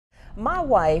My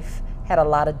wife had a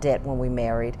lot of debt when we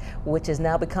married, which has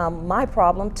now become my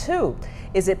problem too.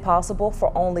 Is it possible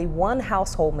for only one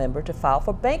household member to file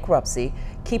for bankruptcy,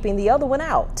 keeping the other one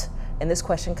out? And this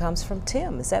question comes from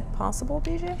Tim. Is that possible,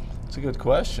 BJ? It's a good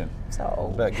question.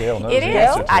 So I bet Gail knows It the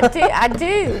is. answer to it. I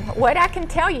do. What I can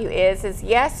tell you is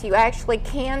yes, you actually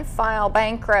can file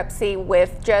bankruptcy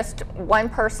with just one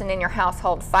person in your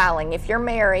household filing. If you're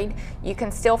married, you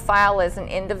can still file as an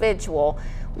individual.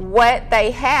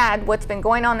 What's been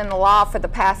going on in the law for the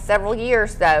past several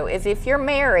years though, is if you're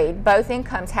married, both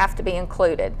incomes have to be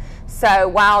included. So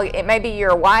while it may be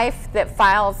your wife that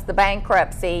files the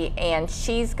bankruptcy and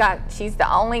she's the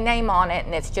only name on it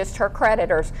and it's just her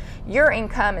creditors, your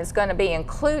income is going to be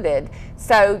included.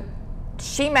 So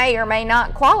she may or may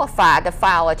not qualify to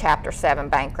file a Chapter 7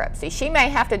 bankruptcy. She may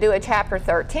have to do a Chapter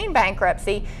 13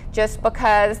 bankruptcy just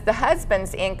because the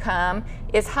husband's income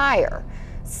is higher.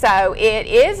 So it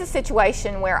is a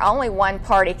situation where only one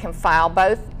party can file.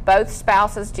 Both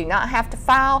spouses do not have to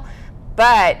file,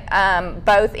 but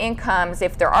both incomes,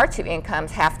 if there are two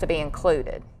incomes, have to be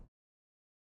included.